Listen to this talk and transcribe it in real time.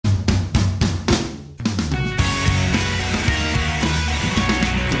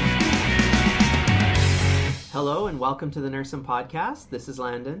welcome to the Nursing Podcast. This is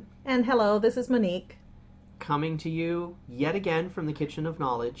Landon. And hello, this is Monique. Coming to you yet again from the Kitchen of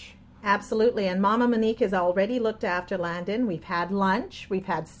Knowledge. Absolutely, and Mama Monique has already looked after Landon. We've had lunch, we've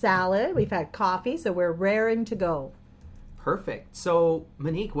had salad, we've had coffee, so we're raring to go. Perfect. So,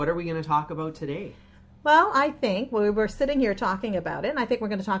 Monique, what are we going to talk about today? Well, I think we were sitting here talking about it, and I think we're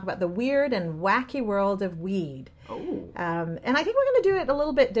going to talk about the weird and wacky world of weed. Oh. And I think we're going to do it a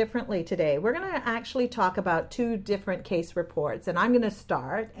little bit differently today. We're going to actually talk about two different case reports, and I'm going to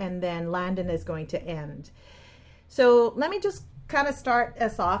start, and then Landon is going to end. So let me just kind of start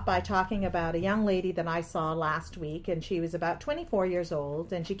us off by talking about a young lady that I saw last week, and she was about 24 years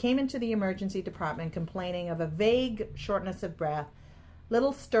old, and she came into the emergency department complaining of a vague shortness of breath,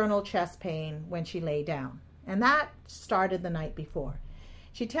 little sternal chest pain when she lay down. And that started the night before.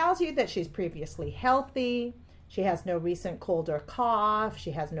 She tells you that she's previously healthy. She has no recent cold or cough.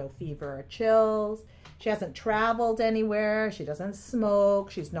 She has no fever or chills. She hasn't traveled anywhere. She doesn't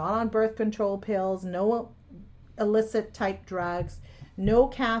smoke. She's not on birth control pills, no illicit type drugs, no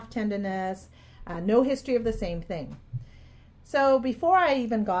calf tenderness, no history of the same thing. So before I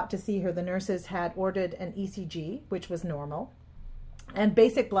even got to see her, the nurses had ordered an ECG, which was normal, and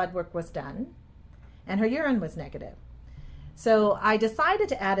basic blood work was done, and her urine was negative. So I decided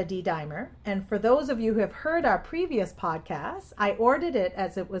to add a D-dimer, and for those of you who have heard our previous podcasts, I ordered it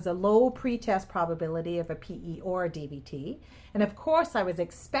as it was a low pre-test probability of a PE or a DVT, and of course I was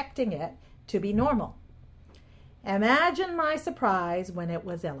expecting it to be normal. Imagine my surprise when it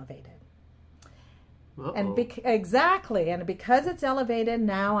was elevated. Uh-oh. And because it's elevated,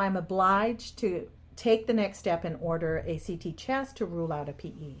 now I'm obliged to take the next step and order a CT chest to rule out a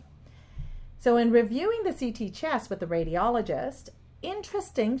PE. So in reviewing the CT chest with the radiologist,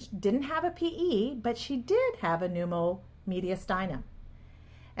 interesting, she didn't have a PE, but she did have a pneumomediastinum.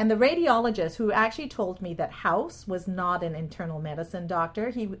 And the radiologist, who actually told me that House was not an internal medicine doctor,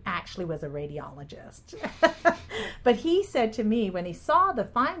 he actually was a radiologist. But he said to me when he saw the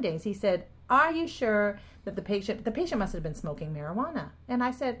findings, he said, "Are you sure that the patient must have been smoking marijuana?" And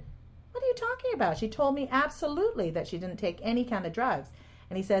I said, "What are you talking about?" She told me absolutely that she didn't take any kind of drugs.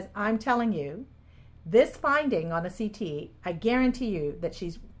 And he says, "I'm telling you, this finding on a CT, I guarantee you that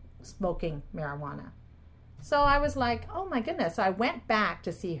she's smoking marijuana." So I was like, oh my goodness. So I went back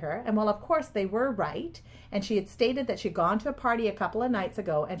to see her. And well, of course, they were right. And she had stated that she'd gone to a party a couple of nights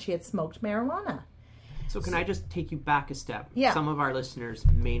ago and she had smoked marijuana. So can I just take you back a step? Yeah. Some of our listeners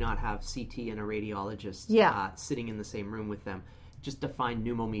may not have CT and a radiologist sitting in the same room with them. Just define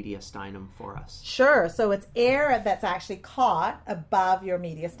pneumomediastinum for us. Sure. So it's air that's actually caught above your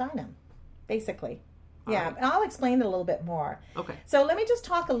mediastinum, basically. Yeah. Right. And I'll explain it a little bit more. Okay. So let me just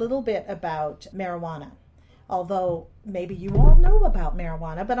talk a little bit about marijuana. Although maybe you all know about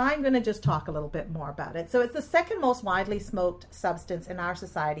marijuana, but I'm going to just talk a little bit more about it. So it's the second most widely smoked substance in our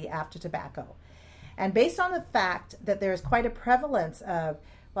society after tobacco. And based on the fact that there is quite a prevalence of,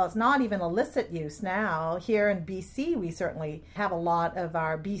 well, it's not even illicit use now. Here in BC, we certainly have a lot of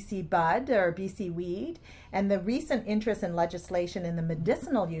our BC bud or BC weed. And the recent interest in legislation in the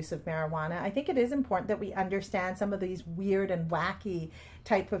medicinal use of marijuana, I think it is important that we understand some of these weird and wacky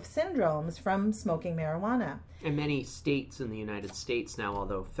type of syndromes from smoking marijuana. And many states in the United States now,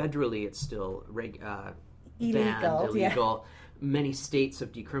 although federally it's still illegal, many states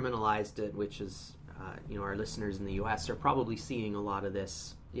have decriminalized it, which is, our listeners in the U.S. are probably seeing a lot of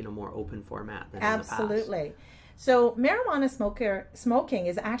this more open format than Absolutely. in the past. So marijuana smoking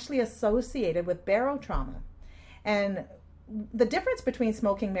is actually associated with barotrauma. And the difference between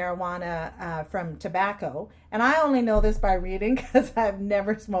smoking marijuana from tobacco, and I only know this by reading because I've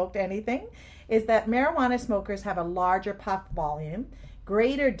never smoked anything, is that marijuana smokers have a larger puff volume,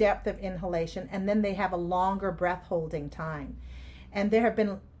 greater depth of inhalation, and then they have a longer breath holding time. And there have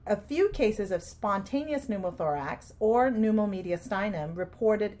been a few cases of spontaneous pneumothorax or pneumomediastinum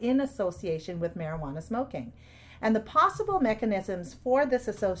reported in association with marijuana smoking. And the possible mechanisms for this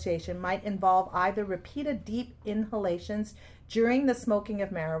association might involve either repeated deep inhalations during the smoking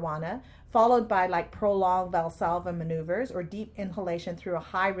of marijuana, followed by prolonged Valsalva maneuvers or deep inhalation through a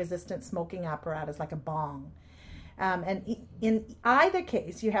high resistance smoking apparatus like a bong. And in either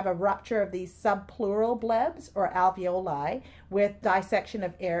case, you have a rupture of these subpleural blebs or alveoli with dissection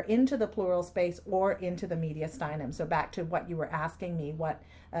of air into the pleural space or into the mediastinum. So back to what you were asking me, what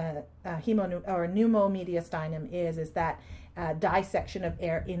pneumomediastinum is that dissection of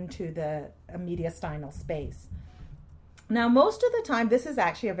air into the mediastinal space. Now, most of the time, this is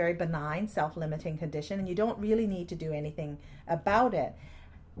actually a very benign self-limiting condition, and you don't really need to do anything about it.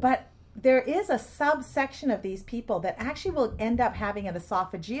 But there is a subsection of these people that actually will end up having an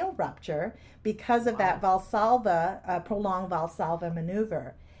esophageal rupture because of that Valsalva, prolonged Valsalva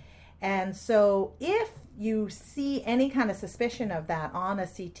maneuver. And so if you see any kind of suspicion of that on a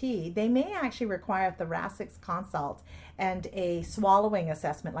CT, they may actually require a thoracic consult and a swallowing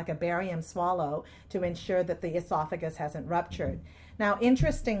assessment, like a barium swallow, to ensure that the esophagus hasn't ruptured. Now,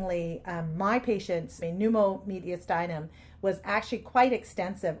 interestingly, my patient's pneumomediastinum was actually quite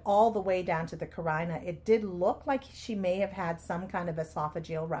extensive all the way down to the carina. It did look like she may have had some kind of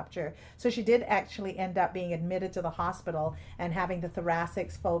esophageal rupture. So she did actually end up being admitted to the hospital and having the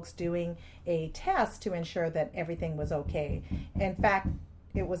thoracic folks doing a test to ensure that everything was okay. In fact,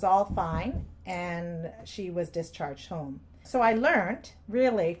 it was all fine, and she was discharged home. So I learned,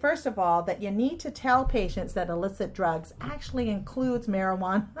 really, first of all, that you need to tell patients that illicit drugs actually includes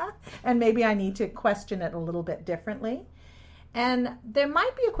marijuana, and maybe I need to question it a little bit differently. And there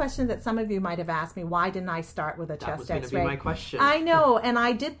might be a question that some of you might have asked me, why didn't I start with a chest X-ray? That was going to be my question. I know, and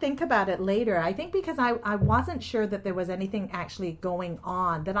I did think about it later. I think because I wasn't sure that there was anything actually going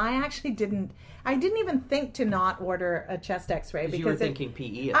on, that I actually didn't even think to not order a chest X-ray. Because you were thinking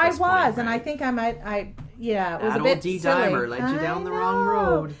PE at I this was, point, right? And I think it was that a bit old D-dimer silly. led you down the wrong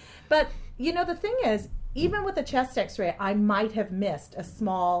road. But, the thing is, even with a chest X-ray, I might have missed a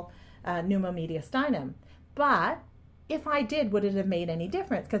small pneumomediastinum. But if I did, would it have made any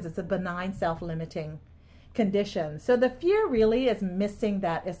difference? Because it's a benign self-limiting condition. So the fear really is missing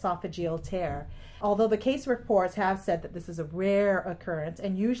that esophageal tear. Although the case reports have said that this is a rare occurrence,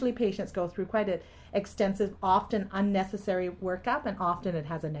 and usually patients go through quite an extensive, often unnecessary workup, and often it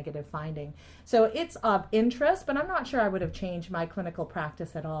has a negative finding. So it's of interest, but I'm not sure I would have changed my clinical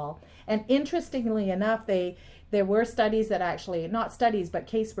practice at all. And interestingly enough, there were studies that actually, not studies, but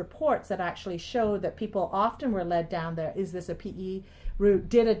case reports that actually showed that people often were led down there, is this a PE route,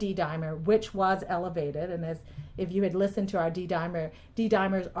 did a D-dimer, which was elevated. And if you had listened to our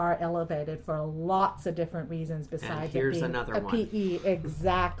D-dimers are elevated for lots of different reasons besides and here's it being another a one. PE.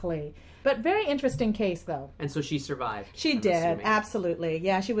 Exactly. But very interesting case, though. And so she survived. She did, assuming. Absolutely.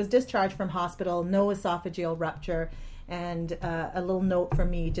 Yeah, she was discharged from hospital, no esophageal rupture, and a little note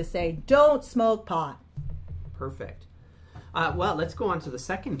from me to say, don't smoke pot. Perfect. Well, let's go on to the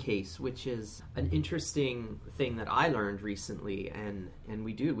second case, which is an interesting thing that I learned recently, and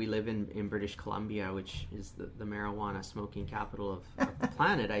we live in British Columbia, which is the marijuana smoking capital of the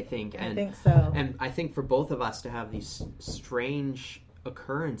planet, I think. I think so. And I think for both of us to have these strange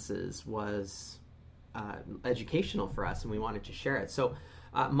occurrences was educational for us, and we wanted to share it. So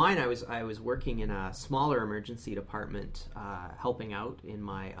mine, I was working in a smaller emergency department, helping out in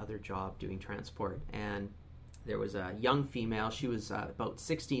my other job doing transport, and there was a young female. She was about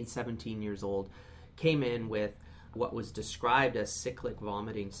 16, 17 years old, came in with what was described as cyclic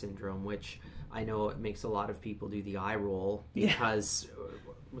vomiting syndrome, which I know it makes a lot of people do the eye roll, because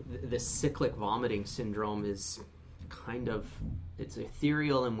this cyclic vomiting syndrome is it's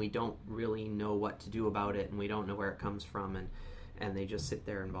ethereal, and we don't really know what to do about it, and we don't know where it comes from, and they just sit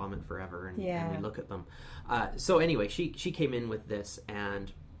there and vomit forever, and we look at them. So anyway, she came in with this,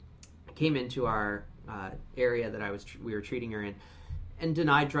 and came into our area that we were treating her in, and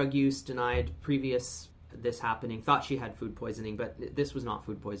denied drug use, denied previous this happening, thought she had food poisoning, but this was not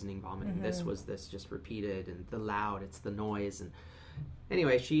food poisoning vomiting. Mm-hmm. This just repeated, and the loud, it's the noise. And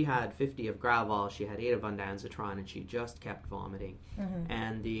anyway, she had 50 of Gravol, she had 8 of ondansetron, and she just kept vomiting. Mm-hmm.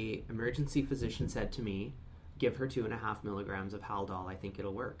 And the emergency physician said to me, give her 2.5 milligrams of Haldol, I think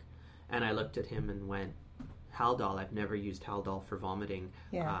it'll work. And I looked at him and went, Haldol, I've never used Haldol for vomiting.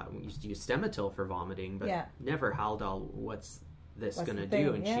 We used to use Stemetil for vomiting, but never Haldol. What's this going to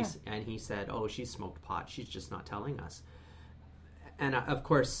do? And he said, oh, she's smoked pot. She's just not telling us. And of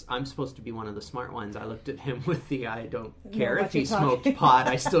course, I'm supposed to be one of the smart ones. I looked at him with the, I don't care if he smoked pot.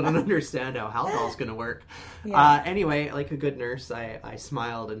 I still don't understand how Haldol's going to work. Anyway, like a good nurse, I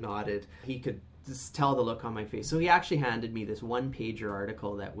smiled and nodded. He could just tell the look on my face. So he actually handed me this one-pager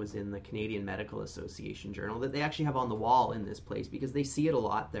article that was in the Canadian Medical Association Journal that they actually have on the wall in this place because they see it a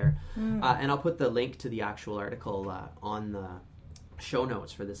lot there. And I'll put the link to the actual article on the show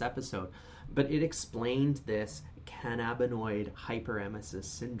notes for this episode. But it explained this cannabinoid hyperemesis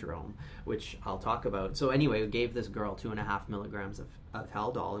syndrome, which I'll talk about. So anyway, we gave this girl 2.5 milligrams of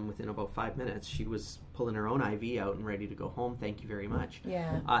Haldol, and within about 5 minutes, she was pulling her own IV out and ready to go home. Thank you very much.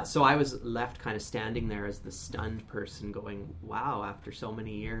 So I was left kind of standing there as the stunned person going, wow, after so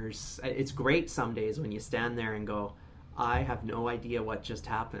many years. It's great some days when you stand there and go, I have no idea what just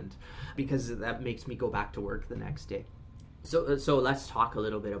happened, because that makes me go back to work the next day. So let's talk a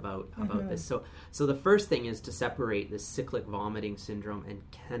little bit about this. So the first thing is to separate this cyclic vomiting syndrome and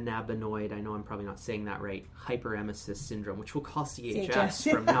cannabinoid, I know I'm probably not saying that right, hyperemesis syndrome, which we'll call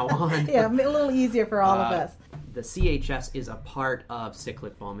CHS from now on. Yeah, a little easier for all of us. The CHS is a part of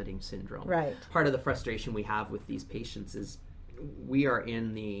cyclic vomiting syndrome. Right. Part of the frustration we have with these patients is we are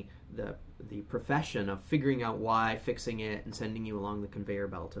in the profession of figuring out why, fixing it, and sending you along the conveyor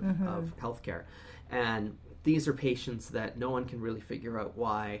belt of healthcare. And these are patients that no one can really figure out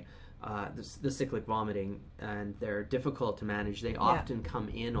why the cyclic vomiting, and they're difficult to manage. They often come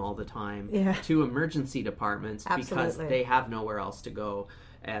in all the time to emergency departments because they have nowhere else to go.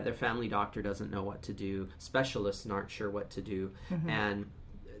 Their family doctor doesn't know what to do. Specialists aren't sure what to do. And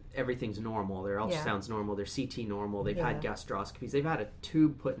everything's normal. Their ultrasound's normal. Their CT normal. They've had gastroscopies. They've had a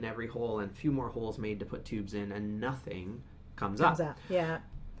tube put in every hole and a few more holes made to put tubes in, and nothing comes up. Yeah.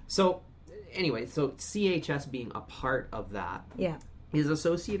 So anyway, so CHS being a part of that is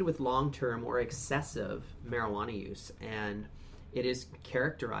associated with long-term or excessive marijuana use, and it is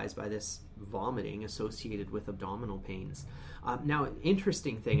characterized by this vomiting associated with abdominal pains. Now, an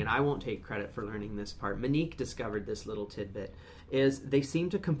interesting thing, and I won't take credit for learning this part, Monique discovered this little tidbit, is they seem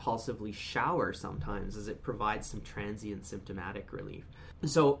to compulsively shower sometimes as it provides some transient symptomatic relief.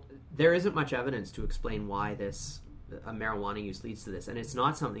 So there isn't much evidence to explain why this marijuana use leads to this, and it's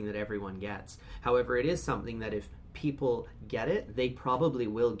not something that everyone gets. However, it is something that if people get it, they probably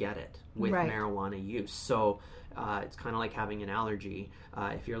will get it with marijuana use. So it's kind of like having an allergy.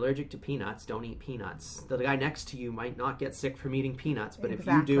 If you're allergic to peanuts, don't eat peanuts. The guy next to you might not get sick from eating peanuts, but if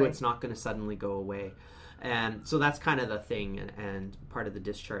you do, it's not going to suddenly go away. And so that's kind of the thing, and part of the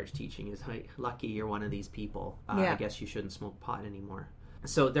discharge teaching is, hey, lucky you're one of these people. I guess you shouldn't smoke pot anymore.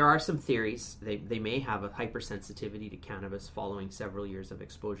 So there are some theories. They may have a hypersensitivity to cannabis following several years of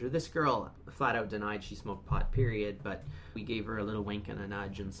exposure. This girl flat out denied she smoked pot, period, but we gave her a little wink and a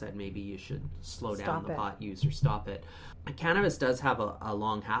nudge and said maybe you should slow down the pot use or stop it. Cannabis does have a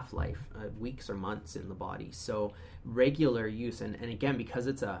long half-life, weeks or months in the body. So regular use, and again, because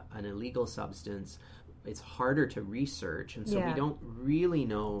it's an illegal substance, it's harder to research, and so we don't really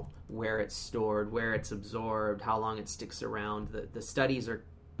know where it's stored, where it's absorbed, how long it sticks around. The studies are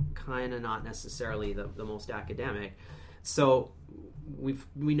kind of not necessarily the most academic. So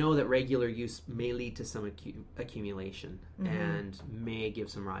we know that regular use may lead to some accumulation and may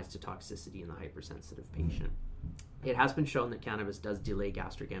give some rise to toxicity in the hypersensitive patient. It has been shown that cannabis does delay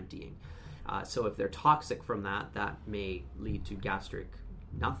gastric emptying. So if they're toxic from that may lead to gastric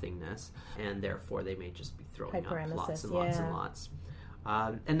nothingness, and therefore they may just be throwing up lots and lots and lots.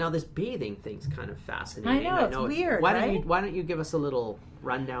 And now this bathing thing's kind of fascinating. I know, it's weird, right? Why don't you give us a little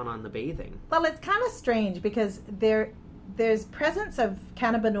rundown on the bathing? Well, it's kind of strange because there's presence of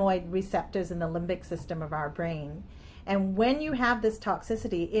cannabinoid receptors in the limbic system of our brain. And when you have this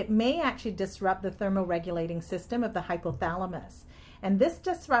toxicity, it may actually disrupt the thermoregulating system of the hypothalamus. And this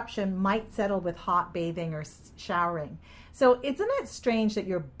disruption might settle with hot bathing or showering. So isn't it strange that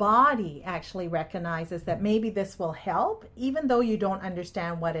your body actually recognizes that maybe this will help, even though you don't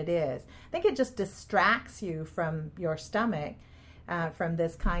understand what it is? I think it just distracts you from your stomach, from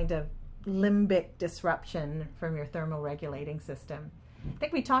this kind of limbic disruption from your thermoregulating system. I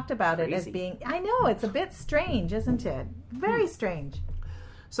think we talked about it as being, I know, it's a bit strange, isn't it? Very strange.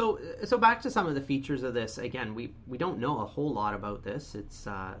 So back to some of the features of this. Again, we don't know a whole lot about this. It's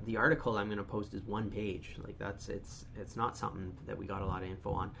the article I'm going to post is one page. Like it's not something that we got a lot of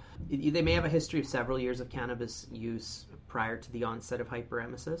info on. They may have a history of several years of cannabis use prior to the onset of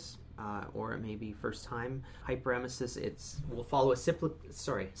hyperemesis, or it may be first time hyperemesis. Will follow a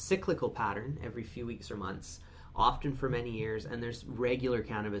cyclical pattern every few weeks or months, often for many years, and there's regular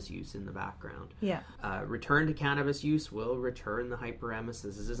cannabis use in the background. Return to cannabis use will return the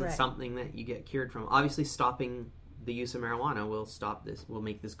hyperemesis. This isn't something that you get cured from. Obviously, stopping the use of marijuana will stop this, will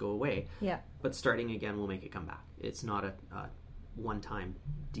make this go away. But starting again will make it come back. It's not a one-time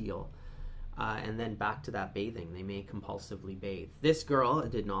deal. And then back to that bathing. They may compulsively bathe. This girl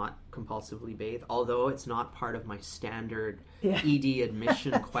did not compulsively bathe, although it's not part of my standard ED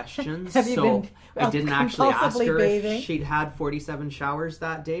admission questions. I didn't actually ask her if she'd had 47 showers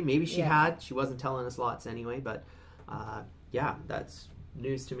that day. Maybe she had. She wasn't telling us lots anyway, but that's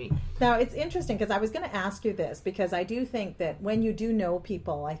news to me. Now, it's interesting because I was going to ask you this, because I do think that when you do know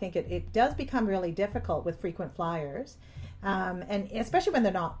people, I think it does become really difficult with frequent flyers. And especially when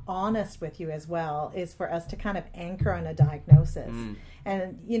they're not honest with you as well, is for us to kind of anchor on a diagnosis.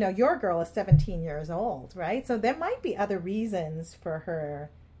 And, your girl is 17 years old, right? So there might be other reasons for her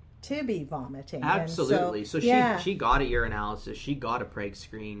to be vomiting. Absolutely. So she got a urinalysis. She got a preg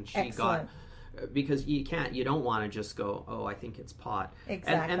screen. She got because you don't want to just go, oh, I think it's pot.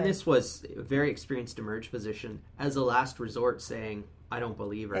 Exactly. And this was a very experienced emerge physician as a last resort saying, I don't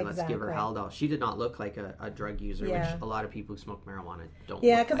believe her. Let's give her Haldol. She did not look like a drug user, which a lot of people who smoke marijuana don't.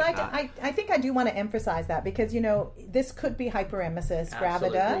 Yeah, because I think I do want to emphasize that because this could be hyperemesis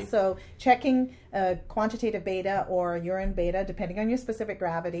gravida. So checking quantitative beta or urine beta, depending on your specific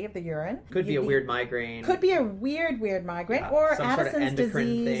gravity of the urine, could be a weird migraine. Could be a weird migraine or Addison's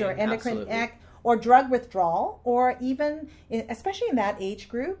disease or endocrine or drug withdrawal, or even, especially in that age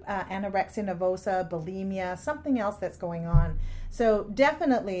group, anorexia nervosa, bulimia, something else that's going on. So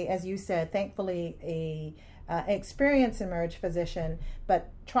definitely, as you said, thankfully a experienced emerge physician,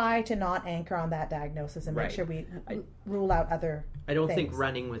 but try to not anchor on that diagnosis and make sure we rule out other I don't things. think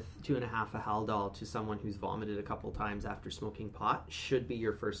running with 2.5 of Haldol to someone who's vomited a couple times after smoking pot should be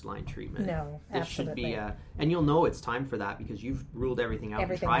your first line treatment. No, absolutely. It should be, and you'll know it's time for that because you've ruled everything out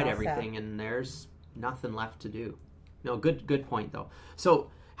and tried everything, and there's nothing left to do. No, good point though. So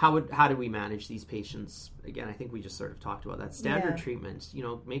how do we manage these patients? Again, I think we just sort of talked about that. Standard treatments,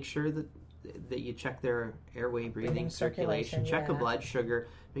 make sure that you check their airway, breathing, circulation, check a blood sugar,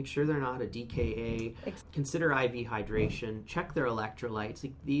 make sure they're not a DKA, consider IV hydration, check their electrolytes.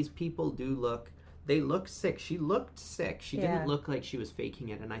 Like, these people they look sick. She looked sick. She didn't look like she was faking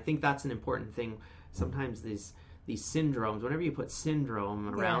it. And I think that's an important thing. Sometimes these syndromes, whenever you put syndrome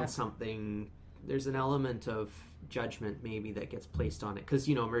around something, there's an element of judgment maybe that gets placed on it because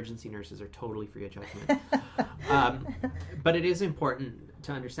emergency nurses are totally free of judgment. But it is important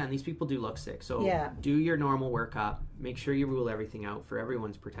to understand these people do look sick, so do your normal workup, make sure you rule everything out for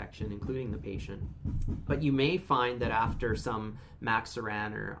everyone's protection, including the patient. But you may find that after some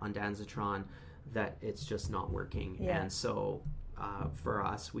Maxaran or ondansetron that it's just not working, and so for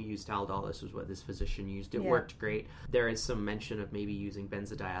us, we used Haldol. This was what this physician used. It worked great. There is some mention of maybe using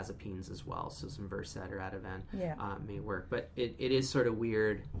benzodiazepines as well, so some Versed or Ativan may work. But it is sort of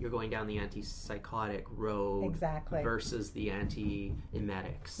weird. You're going down the antipsychotic road versus the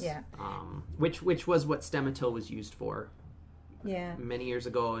antiemetics, which was what Stemetil was used for. Many years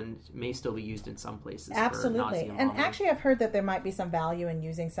ago, and may still be used in some places. Absolutely. And actually, I've heard that there might be some value in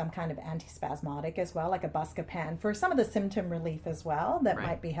using some kind of antispasmodic as well, like a Buscopan, for some of the symptom relief as well. That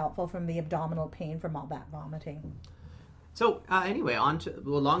might be helpful from the abdominal pain from all that vomiting. So anyway, on to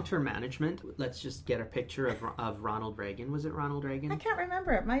long-term management. Let's just get a picture of Ronald Reagan. Was it Ronald Reagan? I can't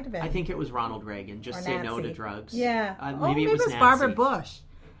remember. It might have been. I think it was Ronald Reagan. Just say no to drugs. Yeah. Maybe it was Nancy. Barbara Bush.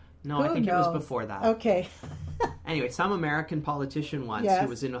 No, I think it was before that. Okay. Anyway, some American politician once, who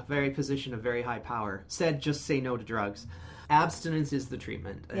was in a position of very high power, said just say no to drugs. Abstinence is the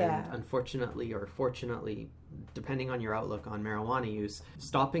treatment. And unfortunately or fortunately, depending on your outlook on marijuana use,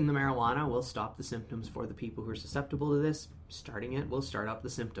 stopping the marijuana will stop the symptoms for the people who are susceptible to this. Starting it will start up the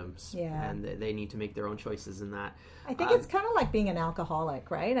symptoms. And they need to make their own choices in that. I think it's kind of like being an alcoholic,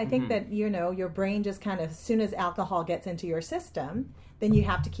 right? I think that, your brain just kind of, as soon as alcohol gets into your system, then you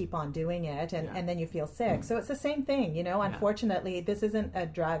have to keep on doing it, and then you feel sick. So it's the same thing, Unfortunately, this isn't a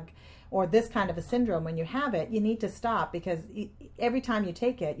drug or this kind of a syndrome. When you have it, you need to stop because every time you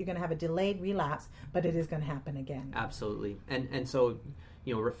take it, you're going to have a delayed relapse, but it is going to happen again. Absolutely. And so,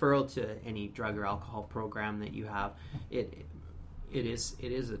 referral to any drug or alcohol program that you have, it is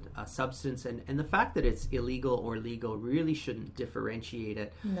a substance, and the fact that it's illegal or legal really shouldn't differentiate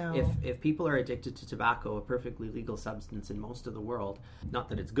it. No. If people are addicted to tobacco, a perfectly legal substance in most of the world, not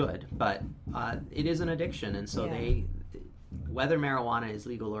that it's good, but it is an addiction, and so whether marijuana is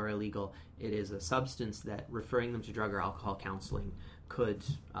legal or illegal, it is a substance that referring them to drug or alcohol counseling could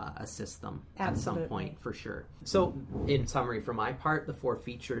assist them at some point, for sure. So, in summary, for my part, the 4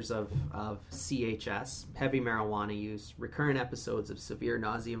 features of CHS: heavy marijuana use, recurrent episodes of severe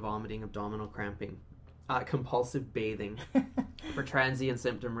nausea, vomiting, abdominal cramping, compulsive bathing for transient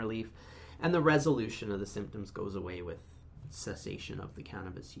symptom relief, and the resolution of the symptoms goes away with cessation of the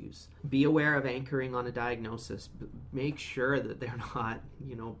cannabis use. Be aware of anchoring on a diagnosis. Make sure that they're not,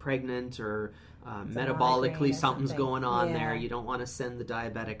 pregnant or metabolically something's going on there. You don't want to send the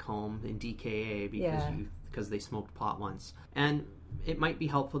diabetic home in DKA because they smoked pot once. And it might be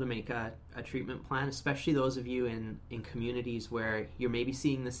helpful to make a treatment plan, especially those of you in communities where you're maybe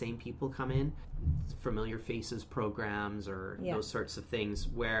seeing the same people come in, familiar faces programs or those sorts of things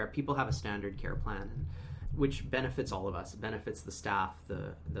where people have a standard care plan, which benefits all of us. It benefits the staff,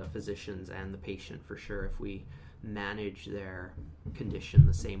 the physicians, and the patient for sure if we manage their condition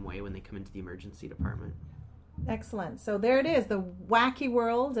the same way when they come into the emergency department. Excellent. So there it is, the wacky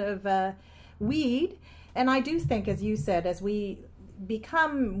world of weed. And I do think, as you said, as we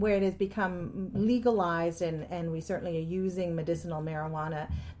become where it has become legalized, and we certainly are using medicinal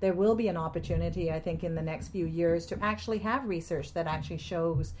marijuana, there will be an opportunity, I think, in the next few years to actually have research that actually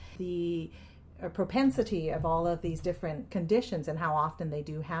shows the propensity of all of these different conditions and how often they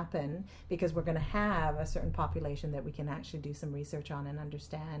do happen, because we're going to have a certain population that we can actually do some research on and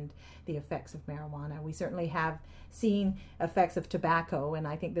understand the effects of marijuana. We certainly have seen effects of tobacco, and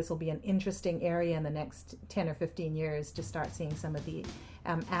I think this will be an interesting area in the next 10 or 15 years to start seeing some of the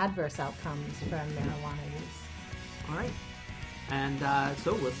adverse outcomes from marijuana use. All right. And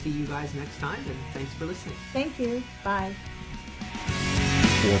so we'll see you guys next time, and thanks for listening. Thank you. Bye.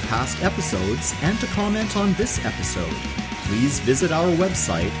 For past episodes and to comment on this episode, please visit our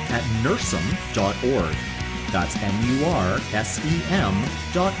website at nursem.org. That's nursem.org.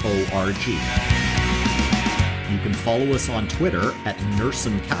 You can follow us on Twitter at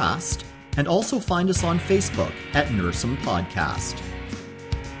NursemCast, and also find us on Facebook at Nursem Podcast.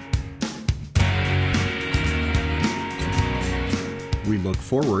 We look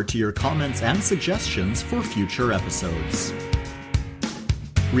forward to your comments and suggestions for future episodes.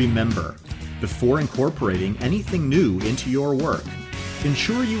 Remember, before incorporating anything new into your work,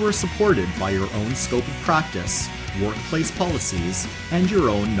 ensure you are supported by your own scope of practice, workplace policies, and your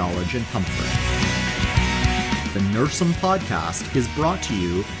own knowledge and comfort. The Nursem Podcast is brought to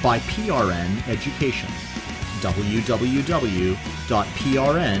you by PRN Education.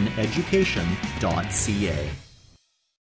 www.prneducation.ca